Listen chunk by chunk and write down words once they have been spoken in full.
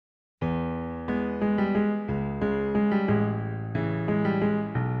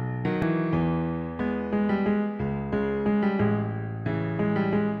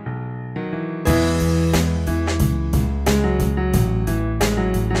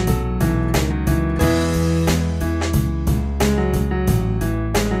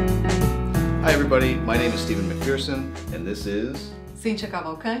everybody, my name is Stephen McPherson, and this is Cintia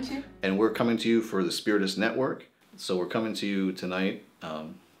Cavalcante. And we're coming to you for the Spiritist Network. So we're coming to you tonight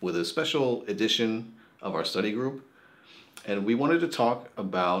with a special edition of our study group. And we wanted to talk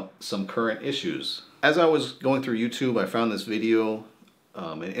about some current issues. As I was going through YouTube, I found this video,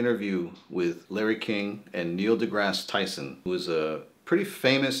 an interview with Larry King and Neil de Grasse Tyson, who is a pretty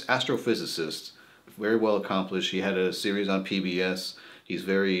famous astrophysicist, very well accomplished. He had a series on PBS. He's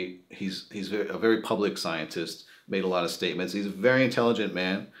a very public scientist, made a lot of statements. He's a very intelligent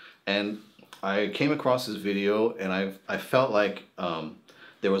man. And I came across this video and I felt like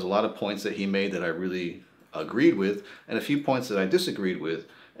there was a lot of points that he made that I really agreed with and a few points that I disagreed with.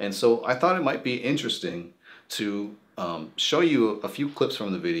 And so I thought it might be interesting to show you a few clips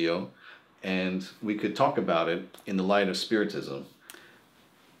from the video and we could talk about it in the light of Spiritism.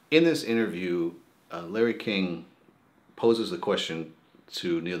 In this interview, Larry King poses the question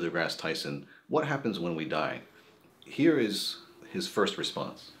to Neil de Grasse Tyson, what happens when we die? Here is his first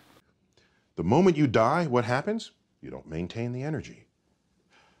response. The moment you die, what happens? You don't maintain the energy.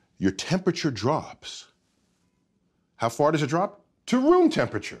 Your temperature drops. How far does it drop? To room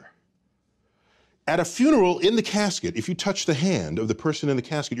temperature. At a funeral, in the casket, if you touch the hand of the person in the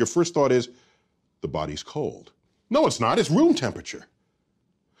casket, your first thought is, the body's cold. No, it's not. It's room temperature.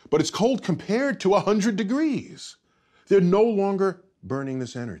 But it's cold compared to 100 degrees. They're no longer burning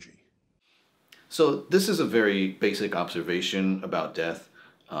this energy. So this is a very basic observation about death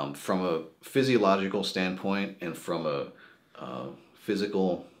from a physiological standpoint and from a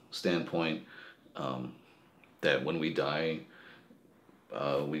physical standpoint, that when we die,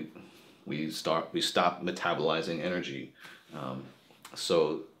 we stop metabolizing energy.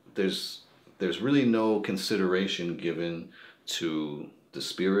 So there's really no consideration given to the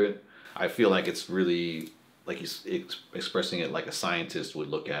spirit. I feel like it's really like he's expressing it like a scientist would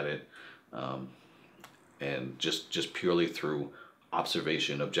look at it, and just purely through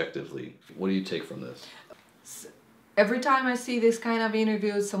observation, objectively. What do you take from this? Every time I see this kind of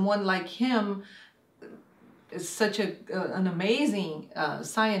interview, someone like him is such an amazing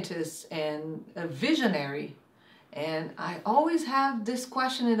scientist and a visionary. And I always have this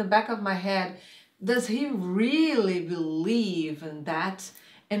question in the back of my head, does he really believe in that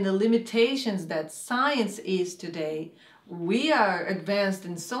and the limitations that science is today? We are advanced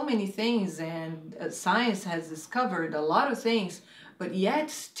in so many things and science has discovered a lot of things, but yet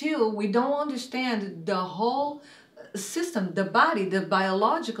still we don't understand the whole system, the body, the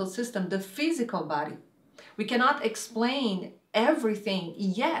biological system, the physical body. We cannot explain everything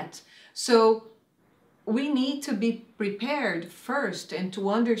yet. So we need to be prepared first and to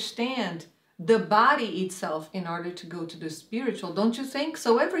understand the body itself in order to go to the spiritual, don't you think?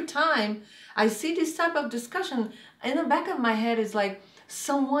 So every time I see this type of discussion, in the back of my head is like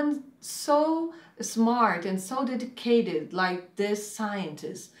someone so smart and so dedicated like this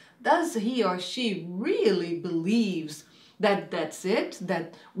scientist, does he or she really believes that that's it,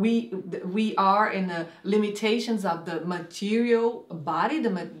 that we are in the limitations of the material body,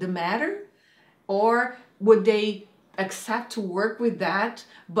 the matter? Or would they accept to work with that,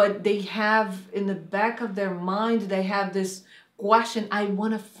 but they have in the back of their mind, they have this question, I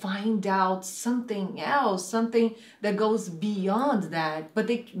want to find out something else, something that goes beyond that, but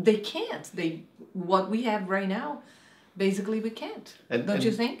they can't. What we have right now, basically we can't. Don't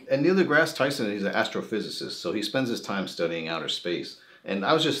you think? And Neil de Grasse Tyson, he's an astrophysicist, so he spends his time studying outer space. And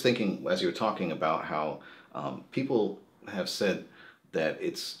I was just thinking, as you were talking about how people have said that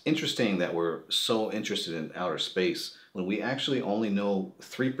it's interesting that we're so interested in outer space when we actually only know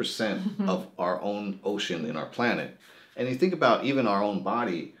 3% of our own ocean in our planet. And you think about even our own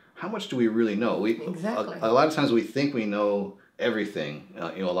body, how much do we really know? Exactly. A lot of times we think we know everything.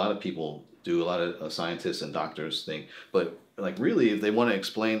 A lot of people do, a lot of scientists and doctors think, but like really if they want to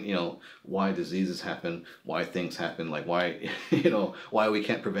explain, why diseases happen, why things happen, like why, why we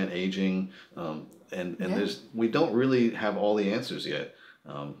can't prevent aging, we don't really have all the answers yet.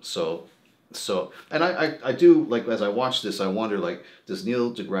 And I do, like, as I watch this, I wonder, like, does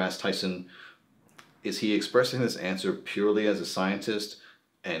Neil de Grasse Tyson, is he expressing this answer purely as a scientist,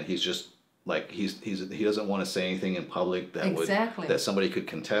 and he's just like he doesn't want to say anything in public that that somebody could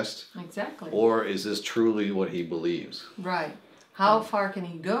contest? Exactly. Or is this truly what he believes? Right. How far can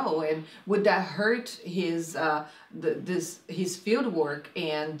he go, and would that hurt his his field work?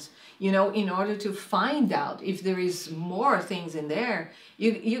 And in order to find out if there is more things in there,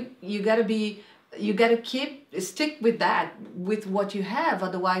 you gotta stick with that, with what you have.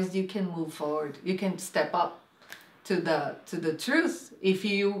 Otherwise, you can move forward. You can step up to the truth if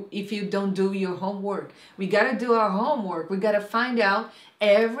you don't do your homework. We gotta do our homework. We gotta find out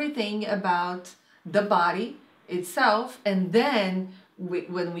everything about the body itself, and then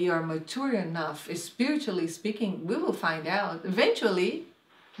when we are mature enough, spiritually speaking, we will find out eventually.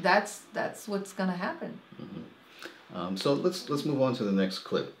 That's what's gonna happen. So let's move on to the next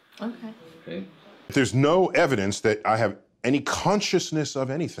clip. Okay. Okay. There's no evidence that I have any consciousness of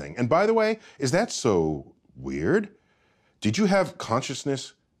anything. And by the way, is that so weird? Did you have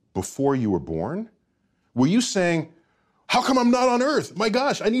consciousness before you were born? Were you saying, how come I'm not on Earth? My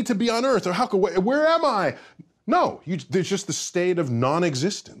gosh, I need to be on Earth. Or where am I? No, there's just the state of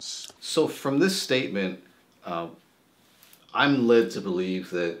non-existence. So from this statement, I'm led to believe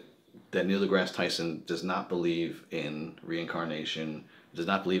that Neil de Grasse Tyson does not believe in reincarnation, does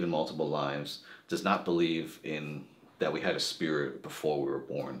not believe in multiple lives, does not believe in that we had a spirit before we were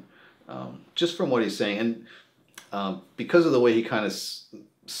born. Just from what he's saying, and because of the way he kind of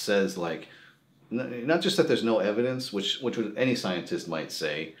says, like, not just that there's no evidence, which any scientist might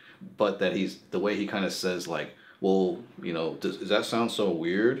say, but that the way he kind of says, like, well, you know, does that sound so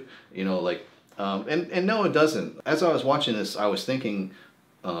weird? You know, like, and no, it doesn't. As I was watching this, I was thinking,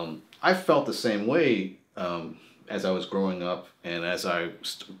 I felt the same way as I was growing up and as I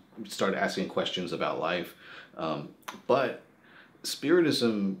started asking questions about life. But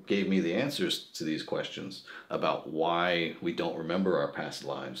Spiritism gave me the answers to these questions about why we don't remember our past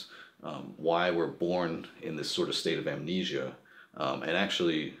lives, why we're born in this sort of state of amnesia, and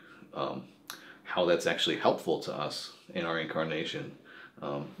actually how that's actually helpful to us in our incarnation.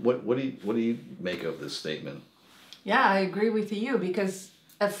 What do you make of this statement? Yeah, I agree with you, because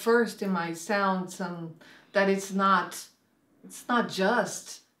at first it might sound that it's not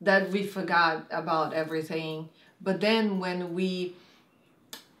just that we forgot about everything, but then when we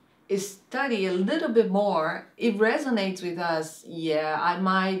study a little bit more, it resonates with us. Yeah,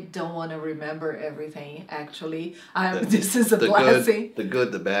 I don't want to remember everything, actually. This is a blessing. The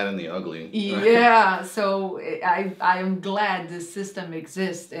good, the bad, and the ugly. Yeah, so I am glad this system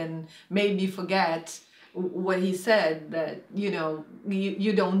exists and made me forget what he said, that, you know,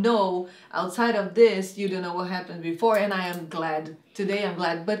 you don't know outside of this, you don't know what happened before. And I am glad today, I'm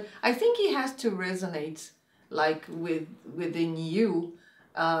glad, but I think it has to resonate like within you,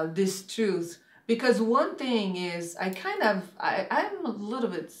 this truth. Because one thing is, I'm a little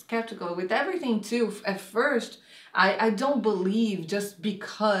bit skeptical with everything too. At first, I don't believe just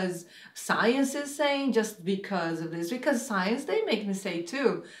because science is saying, just because of this, because science, they make mistakes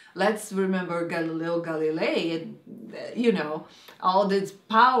too. Let's remember Galileo Galilei, and you know, all this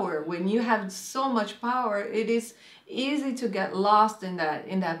power. When you have so much power, it is easy to get lost in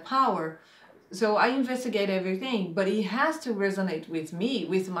that power. So I investigate everything, but it has to resonate with me,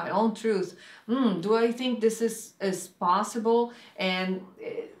 with my own truth. Do I think this is possible? And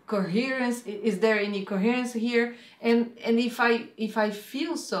coherence, is there any coherence here? And if I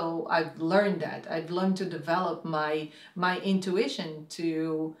feel so, I've learned that. I've learned to develop my intuition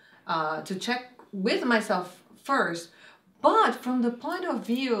to check with myself first. But from the point of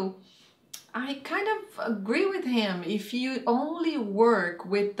view, I kind of agree with him. If you only work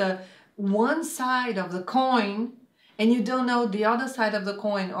with the one side of the coin and you don't know the other side of the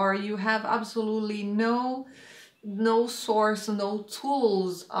coin, or you have absolutely no source, no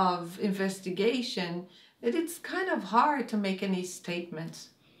tools of investigation, it's kind of hard to make any statements.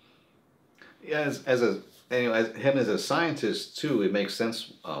 Yeah, as him as a scientist too, it makes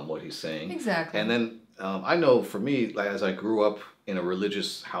sense what he's saying. Exactly. And then I know for me, like, as I grew up in a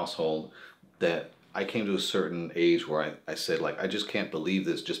religious household, that I came to a certain age where I said, like, I just can't believe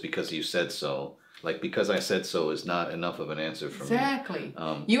this just because you said so. Like, because I said so is not enough of an answer for me. Exactly.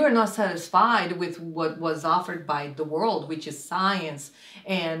 You are not satisfied with what was offered by the world, which is science,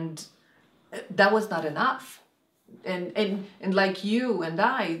 and that was not enough. And like you and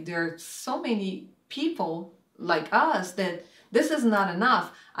I, there are so many people like us that this is not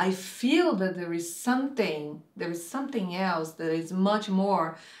enough. I feel that there is something else that is much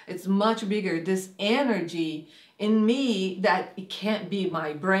more, it's much bigger, this energy in me, that it can't be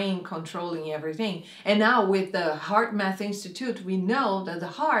my brain controlling everything. And now with the Heart Math Institute, we know that the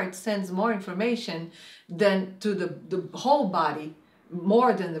heart sends more information than to the whole body,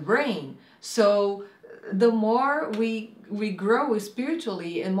 more than the brain. So the more we grow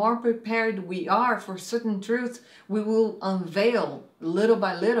spiritually and more prepared we are for certain truths, we will unveil little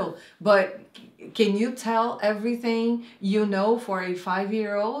by little. But can you tell everything you know for a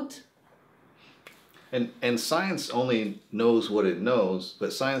 5-year-old? And science only knows what it knows,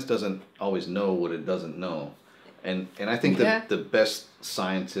 but science doesn't always know what it doesn't know. And I think that the best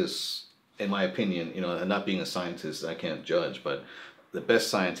scientists, in my opinion, you know, and not being a scientist, I can't judge, but the best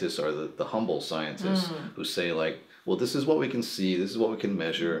scientists are the humble scientists who say, like, well, this is what we can see, this is what we can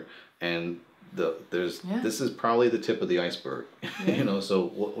measure, and this is probably the tip of the iceberg. You know,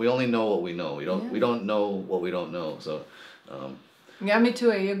 so we only know what we know. We don't know what we don't know. So yeah, me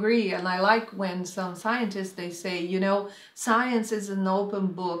too. I agree, and I like when some scientists they say, you know, science is an open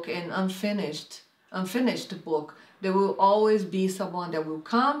book and unfinished book. There will always be someone that will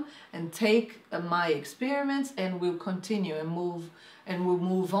come and take my experiments and will continue and we'll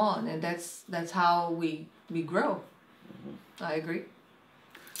move on, and that's how we grow. I agree.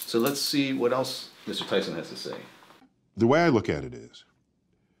 So let's see what else Mr. Tyson has to say. The way I look at it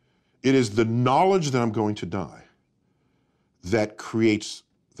is the knowledge that I'm going to die that creates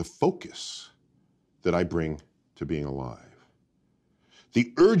the focus that I bring to being alive.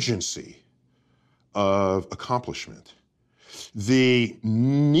 The urgency of accomplishment, the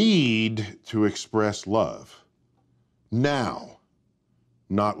need to express love now,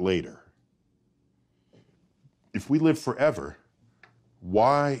 not later. If we live forever,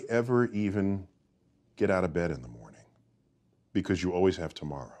 why ever even get out of bed in the morning? Because you always have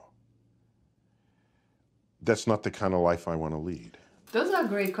tomorrow. That's not the kind of life I want to lead. Those are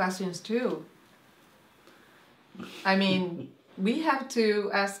great questions too. I mean, we have to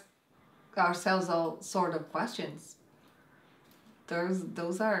ask ourselves all sort of questions.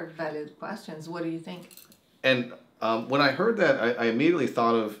 Those are valid questions. What do you think? And when I heard that, I immediately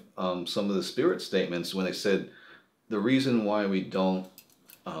thought of some of the spirit statements when they said the reason why we don't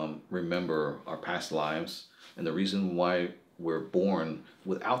remember our past lives and the reason why we're born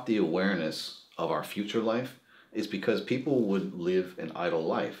without the awareness of our future life is because people would live an idle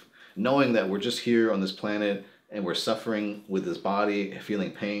life, knowing that we're just here on this planet and we're suffering with this body,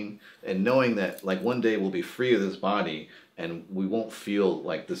 feeling pain, and knowing that like one day we'll be free of this body and we won't feel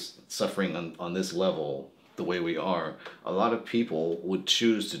like this suffering on this level the way we are. A lot of people would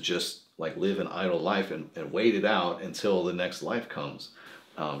choose to just like live an idle life and wait it out until the next life comes.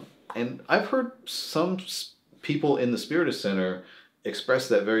 And I've heard some people in the Spiritist Center express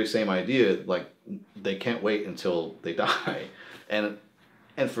that very same idea, like they can't wait until they die. And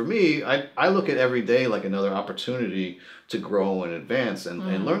for me, I look at every day like another opportunity to grow and advance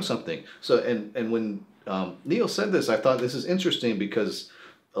and learn something. So and when Neil said this, I thought this is interesting because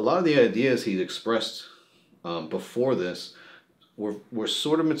a lot of the ideas he's expressed before this were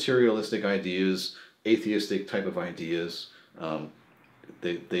sort of materialistic ideas, atheistic type of ideas.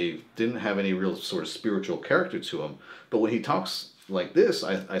 They didn't have any real sort of spiritual character to them. But when he talks like this,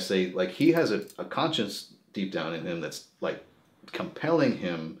 I say like he has a conscience deep down in him that's like compelling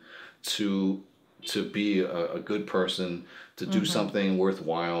him to be a good person, to do something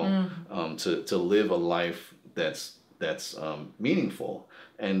worthwhile, to live a life that's meaningful.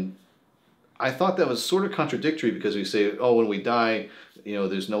 And I thought that was sort of contradictory because we say, oh, when we die, you know,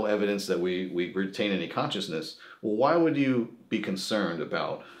 there's no evidence that we retain any consciousness. Well, why would you be concerned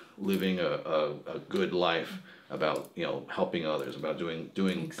about living a good life, about, you know, helping others, about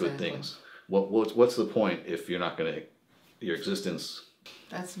doing good things? What's the point if you're not going to, your existence?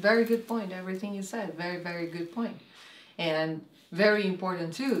 That's a very good point. Everything you said, very, very good point. And very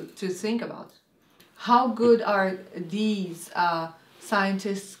important too to think about. How good are these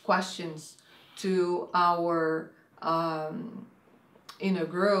scientists' questions to our inner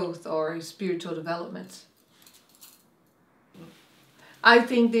growth or spiritual development? I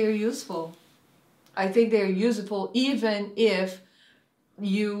think they're useful. I think they're useful even if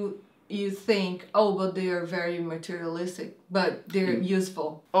you think, oh, but they are very materialistic, but they're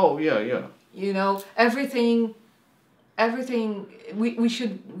useful. Oh yeah. You know, everything we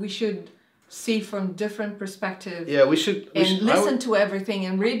should see from different perspectives. Yeah, we should listen to everything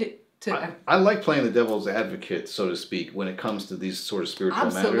and read it. I like playing the devil's advocate, so to speak, when it comes to these sort of spiritual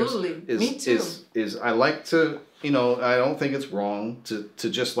Absolutely. matters. Me too. Is I like to, you know, I don't think it's wrong to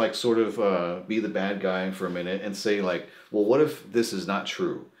just like sort of be the bad guy for a minute and say like, well, what if this is not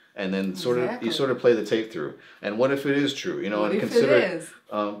true? And then you sort of play the tape through. And what if it is true? You know, what and if consider it is?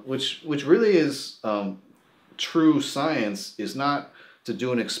 Which really is true science is not to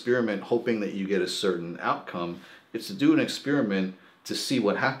do an experiment hoping that you get a certain outcome. It's to do an experiment to see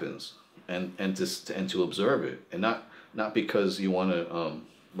what happens and to observe it, and not because you want to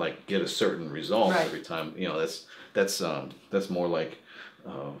like get a certain result every time. You know, that's more like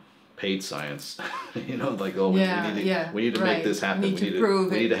paid science. You know, like, oh, we need to make this happen. We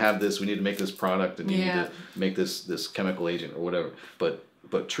need to have this. We need to make this product, and you need to make this chemical agent or whatever.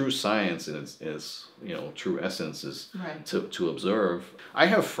 But true science in its you know, true essence is to observe. I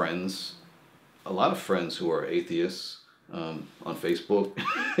have friends, a lot of friends who are atheists on Facebook.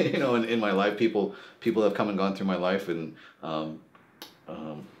 You know, in my life, people have come and gone through my life, and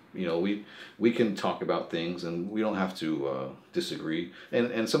You know, we can talk about things, and we don't have to disagree.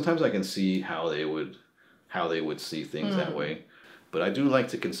 And sometimes I can see how they would see things that way. But I do like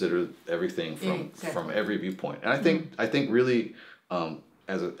to consider everything from every viewpoint. And I think really,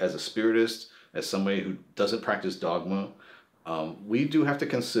 as a spiritist, as somebody who doesn't practice dogma, we do have to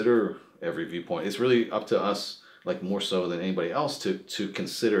consider every viewpoint. It's really up to us, like more so than anybody else, to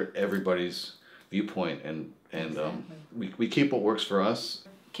consider everybody's viewpoint, and we keep what works for us.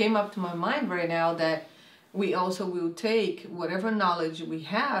 Came up to my mind right now that we also will take whatever knowledge we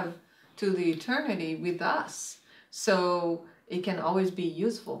have to the eternity with us, so it can always be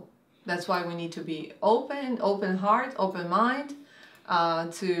useful. That's why we need to be open heart, open mind,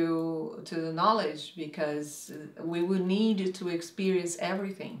 to the knowledge, because we will need to experience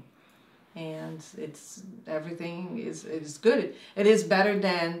everything, and everything is good. It is better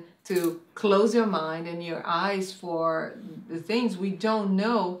than to close your mind and your eyes for the things we don't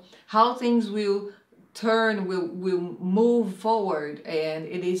know how things will turn, will move forward, and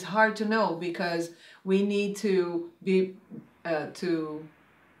it is hard to know because we need to be to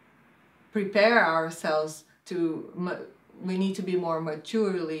prepare ourselves to. We need to be more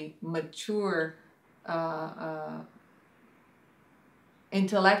mature,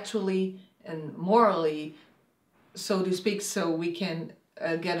 intellectually and morally, so to speak, so we can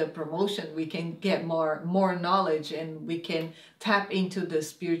get a promotion, we can get more knowledge, and we can tap into the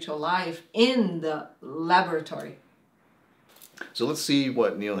spiritual life in the laboratory. So let's see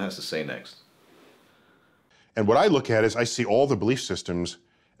what Neil has to say next. And what I look at is I see all the belief systems,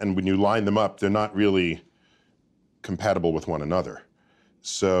 and when you line them up, they're not really compatible with one another.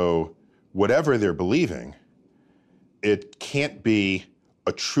 So whatever they're believing, it can't be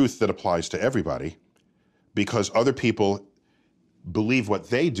a truth that applies to everybody, because other people believe what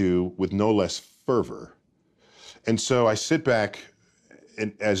they do with no less fervor. And so I sit back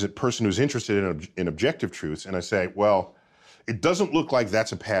as a person who's interested in objective truths, and I say, well, it doesn't look like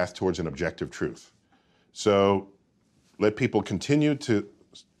that's a path towards an objective truth. So let people continue to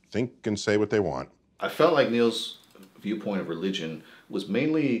think and say what they want. I felt like Neil's viewpoint of religion was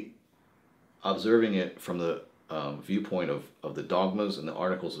mainly observing it from the viewpoint of the dogmas and the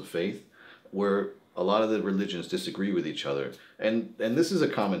articles of faith, where a lot of the religions disagree with each other, and this is a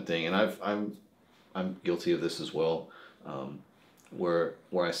common thing, and I'm guilty of this as well, where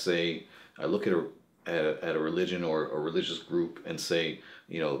I say, I look at a religion or a religious group and say,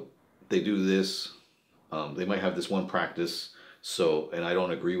 you know, they do this, they might have this one practice, and I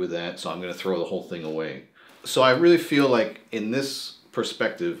don't agree with that, so I'm going to throw the whole thing away. So I really feel like in this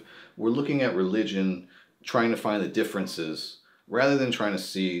perspective, we're looking at religion, trying to find the differences rather than trying to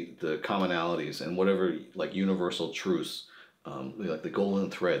see the commonalities and whatever, like, universal truths, like the golden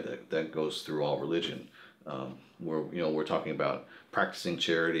thread that goes through all religion. We're talking about practicing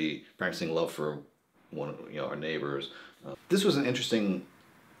charity, practicing love for our neighbors. This was an interesting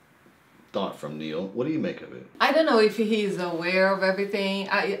thought from Neil. What do you make of it? I don't know if he's aware of everything.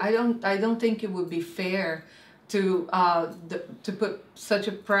 I don't think it would be fair to put such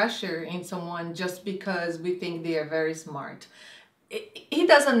a pressure in someone just because we think they are very smart. He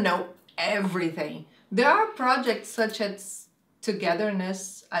doesn't know everything. There are projects such as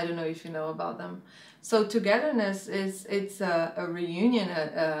Togetherness. I don't know if you know about them. So Togetherness it's a reunion,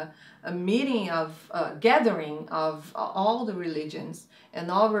 a meeting of gathering of all the religions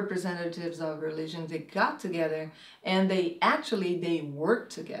and all representatives of religions. They got together and they work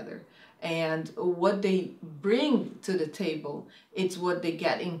together. And what they bring to the table, it's what they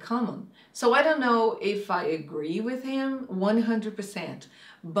get in common. So I don't know if I agree with him 100%,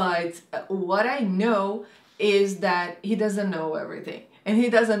 but what I know is that he doesn't know everything. And he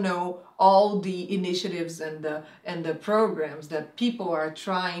doesn't know all the initiatives and the programs that people are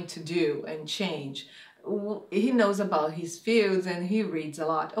trying to do and change. He knows about his fields and he reads a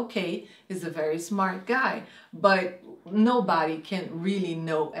lot. Okay, he's a very smart guy, but nobody can really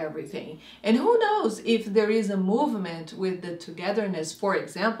know everything. And who knows if there is a movement with the Togetherness, for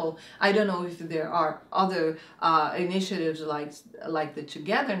example. I don't know if there are other initiatives like the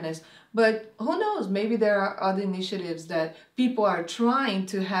Togetherness, but who knows, maybe there are other initiatives that people are trying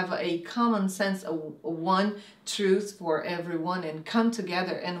to have a common sense of one truth for everyone and come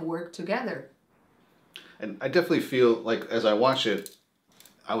together and work together. And I definitely feel like as I watch it,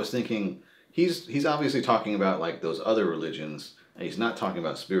 I was thinking he's obviously talking about like those other religions, and he's not talking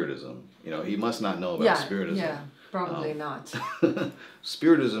about Spiritism. You know, he must not know about Spiritism. Yeah, probably not.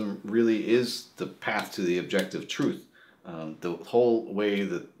 Spiritism really is the path to the objective truth. The whole way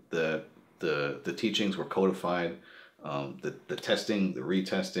that the teachings were codified, the testing, the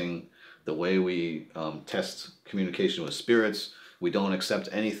retesting, the way we test communication with spirits, We don't accept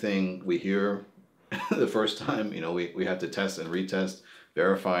anything we hear the first time. You know, we have to test and retest,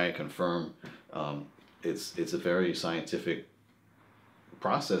 verify and confirm. It's a very scientific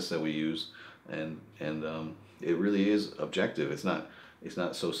process that we use, and it really is objective. It's not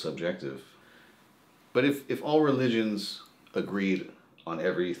so subjective. But if all religions agreed on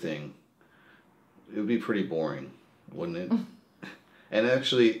everything, it would be pretty boring, wouldn't it? And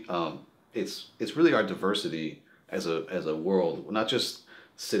actually, it's really our diversity as a world, not just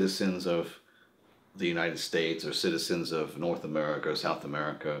citizens of the United States or citizens of North America or South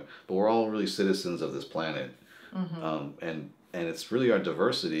America, but we're all really citizens of this planet. And it's really our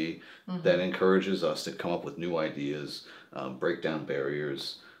diversity that encourages us to come up with new ideas, break down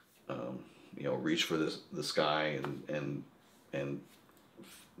barriers, you know, reach for the sky and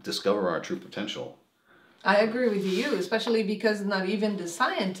discover our true potential. I agree with you, especially because not even the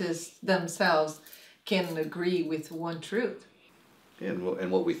scientists themselves can agree with one truth.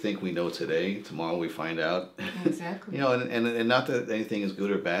 And what we think we know today, tomorrow we find out. Exactly. You know, and not that anything is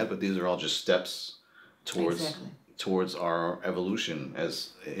good or bad, but these are all just steps towards our evolution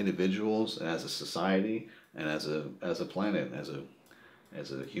as individuals and as a society and as a planet, as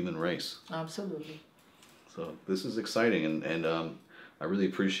a human race. Absolutely. So this is exciting, and I really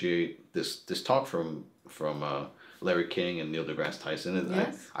appreciate this talk from Larry King and Neil de Grasse Tyson.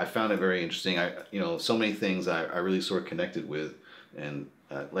 Yes. I found it very interesting. So many things I really sort of connected with, and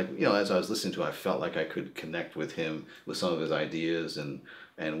as I was listening to it, I felt like I could connect with him, with some of his ideas, and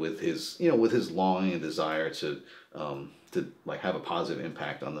with his longing and desire to have a positive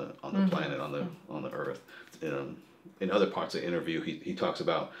impact on the planet, on the earth. In other parts of the interview, he talks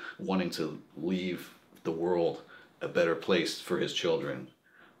about wanting to leave the world a better place for his children,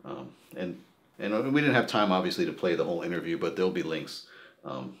 and we didn't have time obviously to play the whole interview, but there'll be links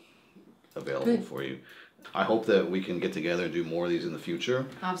available for you. I hope that we can get together and do more of these in the future.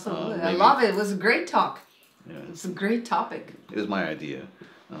 Absolutely. I love it. It was a great talk. Yeah. It's a great topic. It was my idea.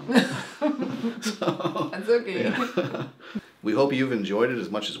 That's okay. Yeah. We hope you've enjoyed it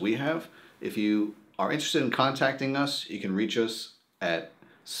as much as we have. If you are interested in contacting us, you can reach us at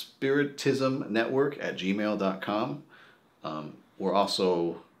spiritismnetwork@gmail.com. We're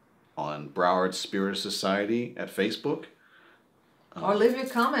also on Broward Spirit Society at Facebook. Or leave your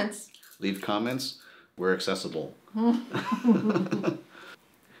comments. Leave comments. We're accessible.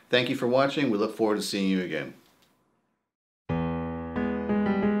 Thank you for watching. We look forward to seeing you again.